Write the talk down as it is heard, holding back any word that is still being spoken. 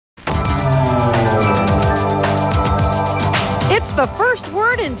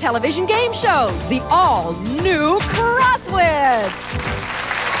expert in television game shows, the all-new Crosswits.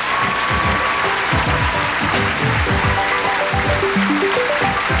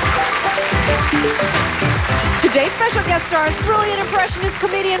 Today's special guest stars brilliant impressionist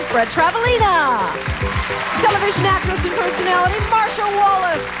comedian Fred Travalena, television actress and personality Marcia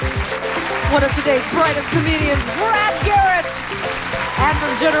Wallace, one of today's brightest comedians, Garrett, and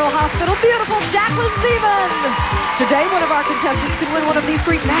from General Hospital, beautiful Jacklyn Zeman. Today, one of our contestants can win one of these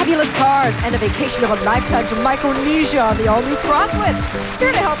 3 fabulous cars and a vacation of a lifetime to Micronesia on the all-new Crosswits.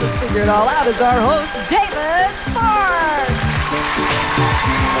 Here to help us figure it all out is our host, David Park.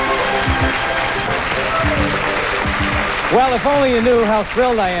 Well, if only you knew how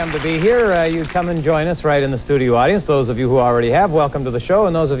thrilled I am to be here, you'd come and join us right in the studio audience. Those of you who already have, welcome to the show.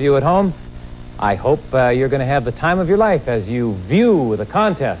 And those of you at home, I hope you're going to have the time of your life as you view the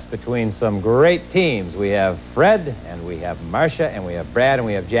contest between some great teams. We have Fred, and we have Marcia, and we have Brad, and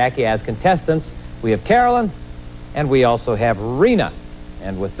we have Jackie as contestants. We have Carolyn, and we also have Rena.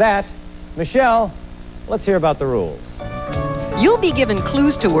 And with that, Michelle, let's hear about the rules. You'll be given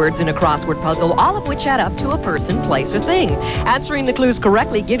clues to words in a crossword puzzle, all of which add up to a person, place, or thing. Answering the clues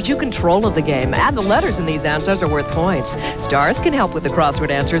correctly gives you control of the game, and the letters in these answers are worth points. Stars can help with the crossword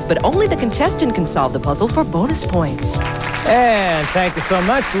answers, but only the contestant can solve the puzzle for bonus points. And thank you so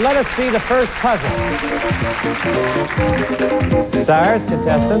much. Let us see the first puzzle. Stars,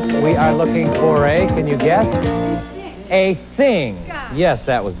 contestants, we are looking for a, can you guess? A thing. Yes,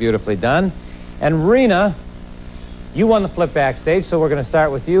 that was beautifully done. And Rena, you won the flip backstage, so we're going to start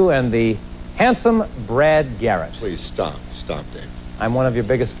with you and the handsome Brad Garrett. Please stop. Stop, Dave. I'm one of your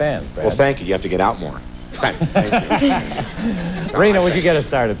biggest fans, Brad. Well, thank you. You have to get out more. Thank you. Rena, would you get us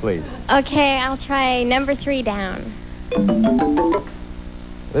started, please? Okay, I'll try number 3 down.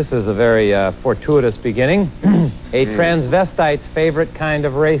 This is a very fortuitous beginning. A transvestite's favorite kind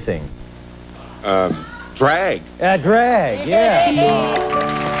of racing. Drag. Drag, yeah.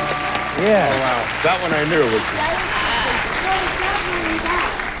 Yeah. Oh, wow. That one I knew.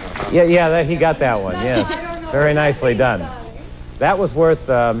 Yeah, he got that one, yes. Very nicely done. That was worth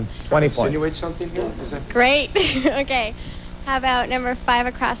 20 points. Insinuate something here? Is that... Great. Okay. How about number 5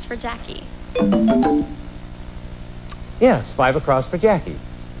 across for Jackie? Yes, 5 across for Jackie.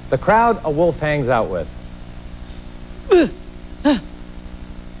 The crowd a wolf hangs out with. The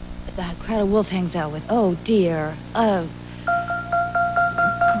crowd a wolf hangs out with. Oh, dear.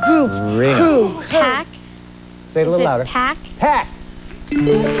 Group. Rena. Crew. Pack. Say it a little louder. Pack. Pack.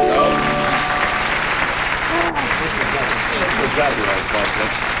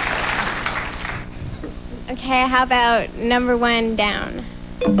 Okay, how about number 1 down?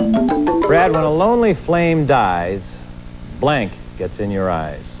 Brad, when a lonely flame dies, blank gets in your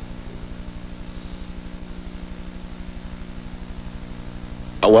eyes.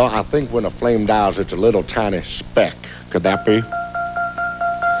 Well, I think when a flame dies, it's a little tiny speck. Could that be?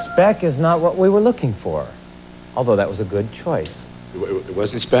 Speck is not what we were looking for, although that was a good choice. It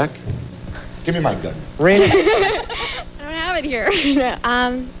wasn't speck? Give me my gun. Rena. I don't have it here.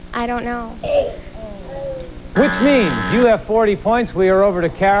 I don't know. Which means you have 40 points. We are over to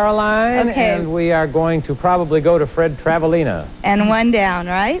Caroline, Okay. and we are going to probably go to Fred Travalena. And 1 down,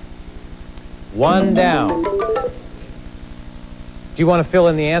 right? 1 down. Do you want to fill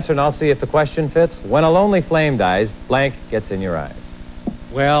in the answer, and I'll see if the question fits? When a lonely flame dies, blank gets in your eyes.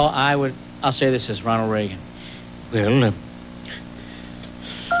 Well, I'll say this as Ronald Reagan. Well,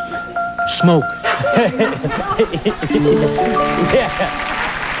 smoke. Yeah.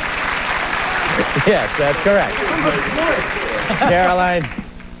 Yes, that's correct. Caroline.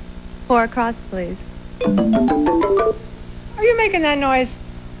 4 across, please. Are you making that noise?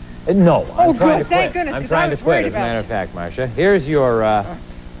 No, I'm trying to quit. Thank goodness, I'm 'cause trying I to was quit, worried as a about matter you. of fact, Marcia. Here is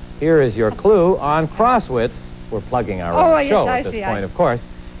your clue on Crosswits. We're plugging our own yes, show I at this see, point, of course.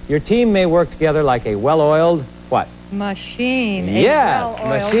 Your team may work together like a well-oiled what? Machine. A Yes,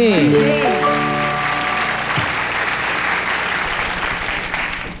 well-oiled machine.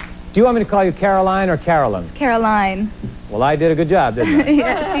 Do you want me to call you Caroline or Carolyn? Caroline. Well, I did a good job, didn't I?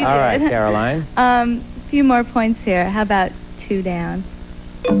 Yes, you All right, did. Caroline. A few more points here. How about 2 down?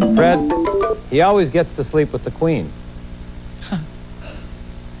 Fred, he always gets to sleep with the queen.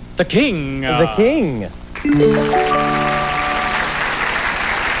 The king. The king.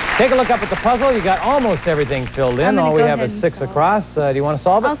 Take a look up at the puzzle. You got almost everything filled in. I'm gonna All we go have ahead is and 6 solve. across. Do you want to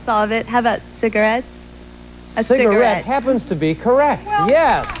solve it? I'll solve it. How about cigarettes? A Cigarette cigarette. happens to be correct.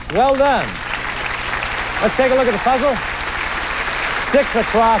 Yes, well done. Let's take a look at the puzzle. 6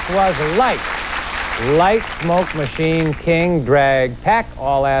 across was light. Light, smoke, machine, king, drag, pack,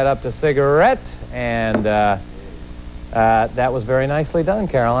 all add up to cigarette. And That was very nicely done,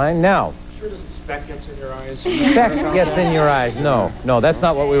 Caroline. Now, Sure doesn't speck gets in your eyes? speck gets in your eyes. No, that's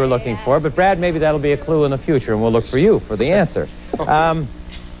not what we were looking for. But, Brad, maybe that'll be a clue in the future, and we'll look for you for the answer.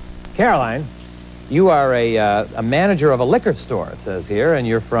 Caroline, you are a manager of a liquor store, it says here, and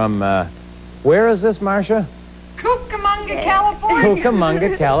you're from, where is this, Marcia? Cucamonga, California.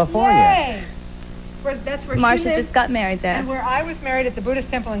 Cucamonga, California. Yay. That's where Marcia she lives, just got married there. and where I was married at the Buddhist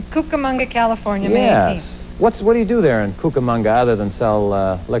temple in Cucamonga, California, May 18th. Yes. What do you do there in Cucamonga other than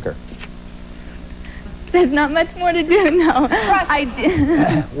sell liquor? There's not much more to do, no. I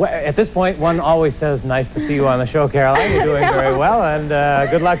do. Well, at this point, one always says, nice to see you on the show, Caroline. You're doing very well, and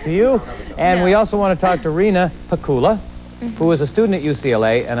good luck to you. And we also want to talk to Rena Pakula, who is a student at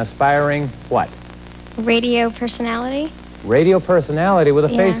UCLA and aspiring what? Radio personality. Radio personality with a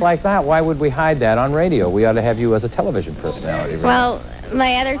face Yeah. like that. Why would we hide that on radio? We ought to have you as a television personality. Rena. Well,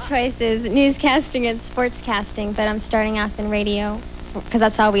 my other choice is newscasting and sportscasting, but I'm starting off in radio because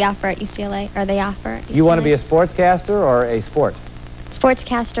that's all we offer at UCLA, or they offer at UCLA. You want to be a sportscaster or a sport?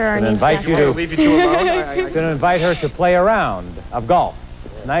 sportscaster or Gonna invite you newscaster. to- Leave you two alone. Going to invite her to play a round of golf.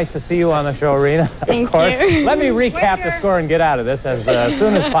 Nice to see you on the show, Rena. Thank Of course. you. Let me recap the score and get out of this as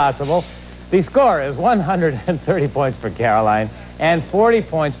soon as possible. The score is 130 points for Caroline and 40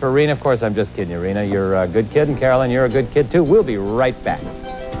 points for Rena. Of course, I'm just kidding you, Rena. You're a good kid, and Caroline, you're a good kid, too. We'll be right back.